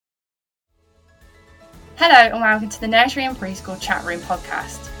Hello and welcome to the Nursery and Preschool Chat Room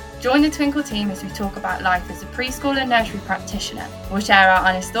podcast. Join the Twinkle team as we talk about life as a preschool and nursery practitioner. We'll share our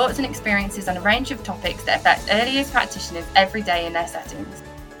honest thoughts and experiences on a range of topics that affect early years practitioners every day in their settings.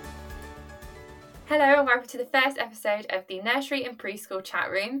 Hello and welcome to the first episode of the Nursery and Preschool Chat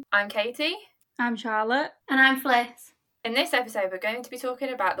Room. I'm Katie. I'm Charlotte. And I'm Fliss. In this episode, we're going to be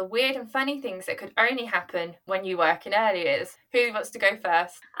talking about the weird and funny things that could only happen when you work in early years. Who wants to go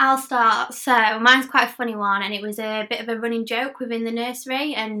first? I'll start. So mine's quite a funny one, and it was a bit of a running joke within the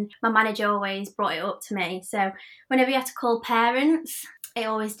nursery, and my manager always brought it up to me. So whenever you had to call parents, it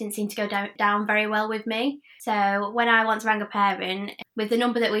always didn't seem to go down very well with me. So when I once rang a parent, with the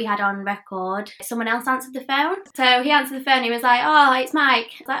number that we had on record, someone else answered the phone. So he answered the phone, he was like, "Oh, it's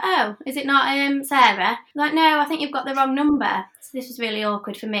Mike." I was like, "Oh, is it not Sarah?" I was like, "No, I think you've got the wrong number." So this was really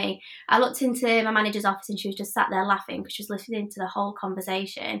awkward for me. I looked into my manager's office and she was just sat there laughing because she was listening to the whole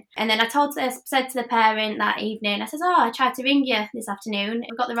conversation. And then I said to the parent that evening, I said, "Oh, I tried to ring you this afternoon.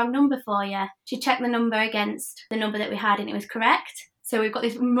 I've got the wrong number for you." She checked the number against the number that we had and it was correct. So we've got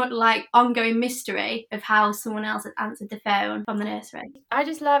this ongoing mystery of how someone else had answered the phone from the nursery. I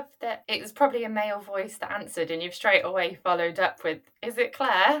just love that it was probably a male voice that answered and you've straight away followed up with, "Is it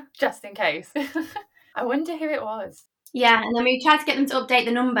Claire?" Just in case. I wonder who it was. Yeah, and then we tried to get them to update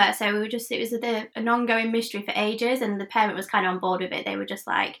the number, so it was an ongoing mystery for ages, and the parent was kind of on board with it. They were just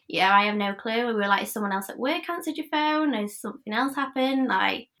like, "Yeah, I have no clue." We were like, "Is someone else at work answered your phone? Has something else happened?"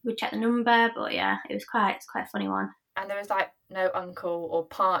 Like, we checked the number, but yeah, it's quite a funny one. And there was no uncle or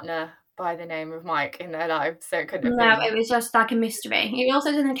partner by the name of Mike in their lives, so it couldn't have No, been. it was just like a mystery. It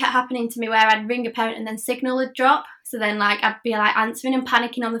also kept happening to me where I'd ring a parent and then signal would drop. So then I'd be answering and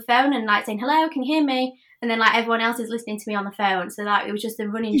panicking on the phone and saying, "Hello, can you hear me?" And then everyone else is listening to me on the phone. So it was just a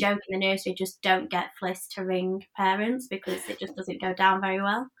running joke in the nursery, just don't get Fliss to ring parents because it just doesn't go down very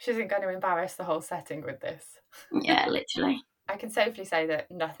well. She isn't going to embarrass the whole setting with this. Yeah, literally. I can safely say that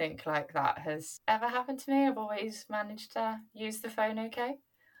nothing like that has ever happened to me. I've always managed to use the phone okay.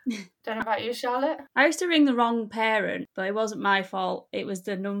 Don't know about you, Charlotte? I used to ring the wrong parent, but it wasn't my fault. It was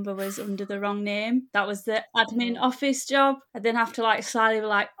the number was under the wrong name. That was the admin office job. I then have to slyly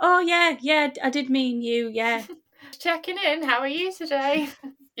be "Oh yeah, I did mean you, yeah." Checking in, how are you today?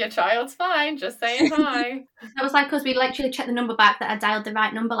 Your child's fine, just saying hi. That was because we literally checked the number back that I dialed the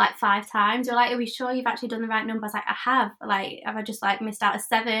right number 5 times. You're "Are we sure you've actually done the right number?" I was like, "I have." Have I just missed out a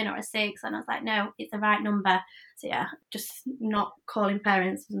 7 or a 6? And I was like, "No, it's the right number." So yeah, just not calling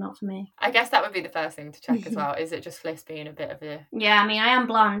parents was not for me. I guess that would be the first thing to check as well. Is it just Fliss being a bit of a... Yeah, I mean, I am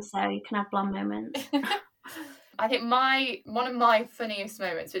blonde, so you can have blonde moments. I think one of my funniest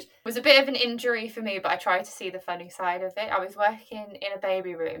moments, which was a bit of an injury for me, but I tried to see the funny side of it. I was working in a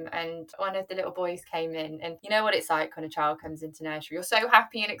baby room and one of the little boys came in, and you know what it's like when a child comes into nursery. You're so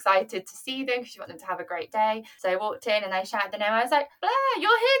happy and excited to see them because you want them to have a great day. So I walked in and they shouted the name. I was like, "Blair,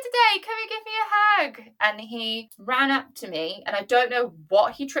 you're here today. Come and give me a hug." And he ran up to me and I don't know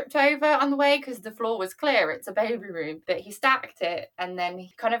what he tripped over on the way because the floor was clear. It's a baby room. But he stacked it and then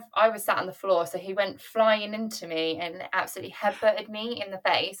I was sat on the floor, so he went flying into me and absolutely headbutted me in the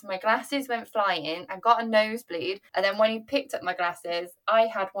face. My glasses went flying. I got a nosebleed. And then when he picked up my glasses, I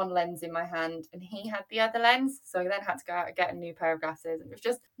had one lens in my hand and he had the other lens. So I then had to go out and get a new pair of glasses. And it was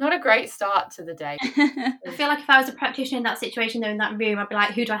just not a great start to the day. I feel like if I was a practitioner in that situation, though, in that room, I'd be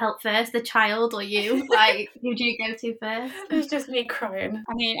like, "Who do I help first? The child or you?" Who do you go to first? It was just me crying.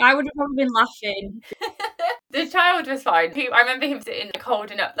 I mean, I would have probably been laughing. The child was fine. I remember him sitting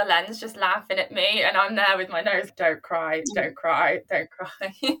holding up the lens, just laughing at me, and I'm there with my nose, "Don't cry, don't cry, don't cry."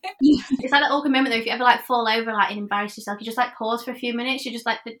 It's that awkward moment though, if you ever fall over and embarrass yourself, you just pause for a few minutes, you just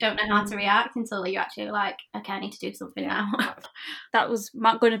don't know how to react until you actually "Okay, I need to do something now." That was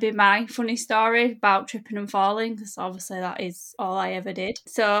going to be my funny story about tripping and falling, because obviously that is all I ever did.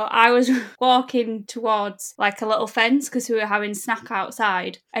 So I was walking towards a little fence because we were having snack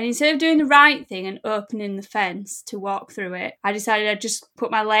outside, and instead of doing the right thing and opening the fence to walk through it, I decided I'd just put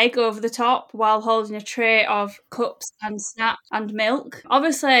my leg over the top while holding a tray of cups and snacks and milk.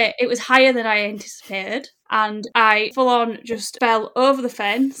 Obviously it was higher than I anticipated and I full on just fell over the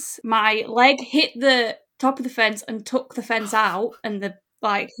fence. My leg hit the top of the fence and took the fence out, and the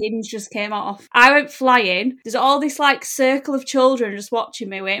hinge just came off. I went flying. There's all this circle of children just watching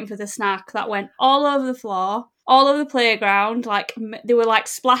me, waiting for the snack, that went all over the floor, all over the playground. They were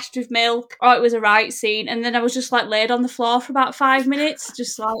splashed with milk. Oh, it was a right scene. And then I was just laid on the floor for about 5 minutes,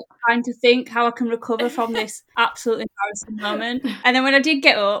 just trying to think how I can recover from this absolutely embarrassing moment. And then when I did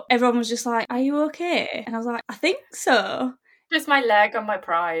get up, everyone was just "Are you okay?" And I was like, "I think so." Just my leg on my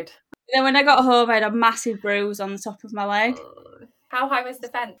pride. And then when I got home, I had a massive bruise on the top of my leg. How high was the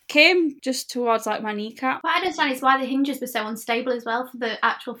fence? Came just towards like my kneecap. What I don't understand is why the hinges were so unstable as well for the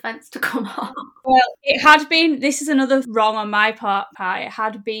actual fence to come off. Well, it had been, this is another wrong on my part, it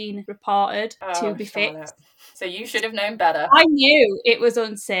had been reported to be fixed. So you should have known better. I knew it was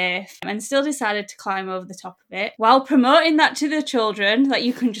unsafe and still decided to climb over the top of it while promoting that to the children, that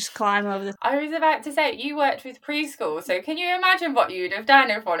you can just climb over the... I was about to say, you worked with preschool, so can you imagine what you'd have done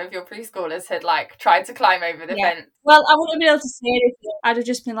if one of your preschoolers had like tried to climb over the fence? Well, I wouldn't have been able to say anything. I'd have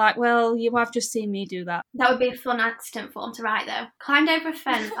just been like, well, you have just seen me do that. That would be a fun accident form to write though. Climbed over a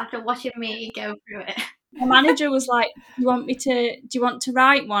fence after watching me go through it. My manager was like, do you want to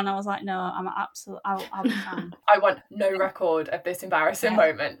write one? I was like, no, I'll be fine. I want no record of this embarrassing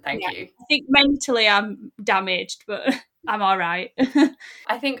moment. Thank you. I think mentally I'm damaged, but I'm all right.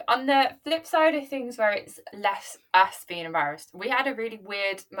 I think on the flip side of things where it's less us being embarrassed, we had a really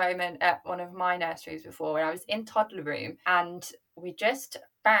weird moment at one of my nurseries before when I was in toddler room and we just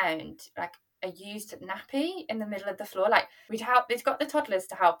found like a used nappy in the middle of the floor. Like we'd got the toddlers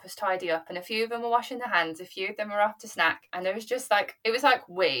to help us tidy up and a few of them were washing their hands, a few of them were off to snack, and there was just like, it was like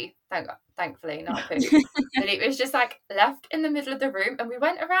thankfully not poo, but it was just like left in the middle of the room, and we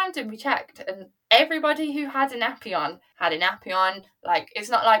went around and we checked and everybody who had a nappy on had a nappy on. Like it's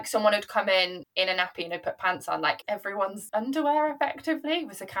not like someone had come in a nappy and had put pants on. Like everyone's underwear effectively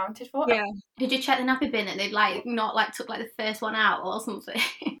was accounted for. Yeah. Did you check the nappy bin that they'd like not like took like the first one out or something?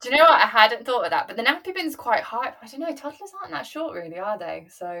 Do you know what? I hadn't thought of that, but the nappy bin's quite high. I don't know, toddlers aren't that short really, are they?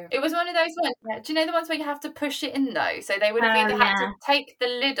 So it was one of those ones. Do you know the ones where you have to push it in though? So they would have either had to take the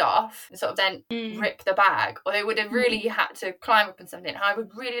lid off and sort of then rip the bag, or they would have really had to climb up and something. I would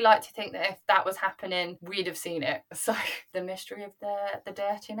really like to think that if that was happening, we'd have seen it. So the mystery of the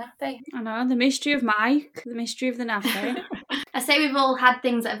dirty nappy. I know, the mystery of Mike, the mystery of the nappy. I say we've all had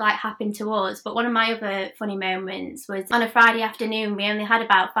things that have like happened to us, but one of my other funny moments was on a Friday afternoon. We only had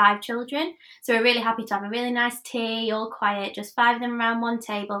about 5 children, so we're really happy to have a really nice tea, all quiet, just 5 of them around one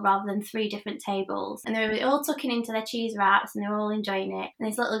table rather than 3 different tables. And they were all tucking into their cheese wraps and they were all enjoying it.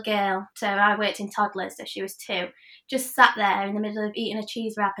 And this little girl, so I worked in toddlers, so she was 2, just sat there in the middle of eating a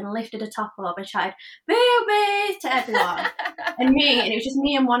cheese wrap and lifted her top up and shouted "Boobies" to everyone. And it was just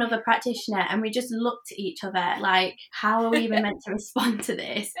me and one other practitioner, and we just looked at each other like, how are we even meant to respond to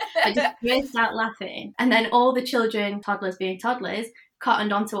this? I just burst out laughing. And then all the children, toddlers being toddlers,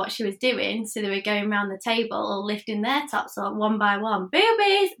 cottoned onto what she was doing, so they were going around the table all lifting their tops up one by one,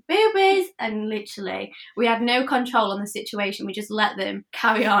 boobies, boobies, and literally we had no control on the situation. We just let them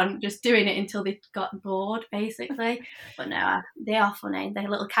carry on just doing it until they got bored basically. But no, they are funny, they're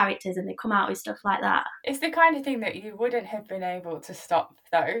little characters and they come out with stuff like that. It's the kind of thing that you wouldn't have been able to stop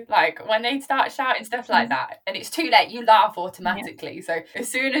though, like when they start shouting stuff like that and it's too late, you laugh automatically. So as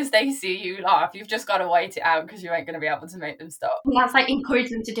soon as they see you laugh, you've just got to wait it out because you ain't going to be able to make them stop. And that's like encourage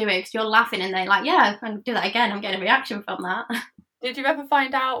them to do it because you're laughing and they're like, yeah, I can do that again, I'm getting a reaction from that. Did you ever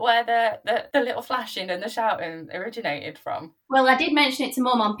find out where the little flashing and the shouting originated from? Well, I did mention it to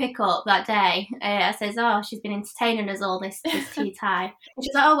Mum on pick-up that day. I says, oh, she's been entertaining us all this tea time. And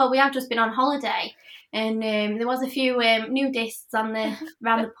she's like, oh, well, we have just been on holiday. And there was a few nudists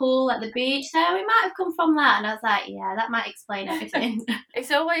around the pool at the beach, so it might have come from that. And I was like, yeah, that might explain everything.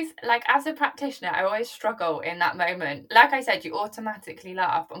 It's always, like, as a practitioner, I always struggle in that moment. Like I said, you automatically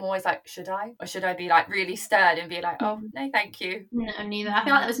laugh. I'm always like, should I? Or should I be, like, really stern and be like, oh, no, thank you? No, neither. I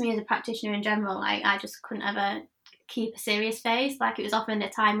feel like that was me as a practitioner in general. Like, I just couldn't ever keep a serious face. Like, it was often a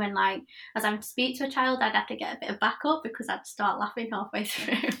time when, like, as I would speak to a child, I'd have to get a bit of backup because I'd start laughing halfway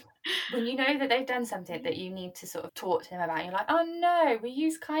through. When you know that they've done something that you need to sort of talk to them about, you're like, oh no, we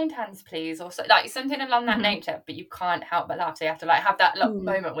use kind hands please, or so, like something along that nature, but you can't help but laugh, so you have to like have that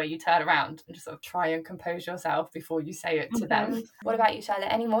moment where you turn around and just sort of try and compose yourself before you say it to them. What about you,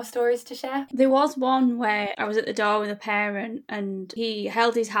 Charlotte? Any more stories to share? There was one where I was at the door with a parent and he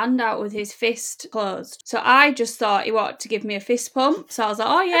held his hand out with his fist closed, so I just thought he wanted to give me a fist pump, so I was like,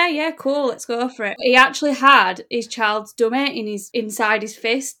 oh yeah, cool, let's go for it. He actually had his child's dummy inside his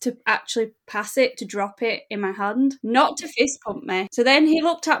fist to actually pass it, to drop it in my hand, not to fist pump me. So then he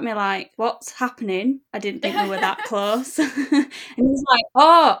looked at me like, what's happening? I didn't think we were that close. And he was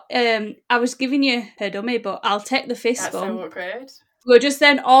like, I was giving you her dummy, but I'll take the fist That's bump. so awkward. We just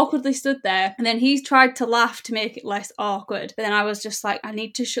then awkwardly stood there, and then he tried to laugh to make it less awkward, but then I was just like, I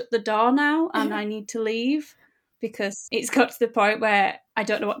need to shut the door now and I need to leave. because it's got to the point where I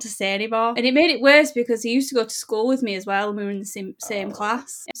don't know what to say anymore. And it made it worse because he used to go to school with me as well, and we were in the same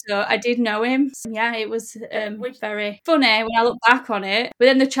class. So I did know him. Yeah, it was very funny when I look back on it. But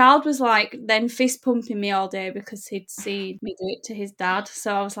then the child was like then fist pumping me all day because he'd seen me do it to his dad.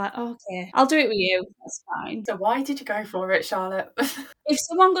 So I was like, okay, I'll do it with you. That's fine. So why did you go for it, Charlotte? If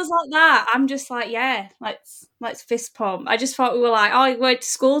someone goes like that, I'm just like, yeah, let's fist pump. I just thought we were like, oh, we went to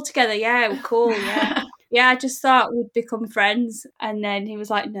school together. Yeah, we're cool. Yeah. Yeah, I just thought we'd become friends. And then he was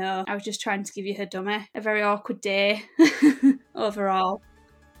like, no, I was just trying to give you her dummy. A very awkward day overall.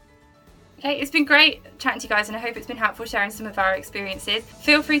 Okay, it's been great chatting to you guys, and I hope it's been helpful sharing some of our experiences.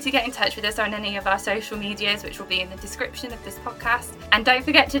 Feel free to get in touch with us on any of our social medias, which will be in the description of this podcast. And don't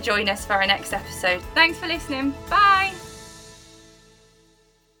forget to join us for our next episode. Thanks for listening. Bye!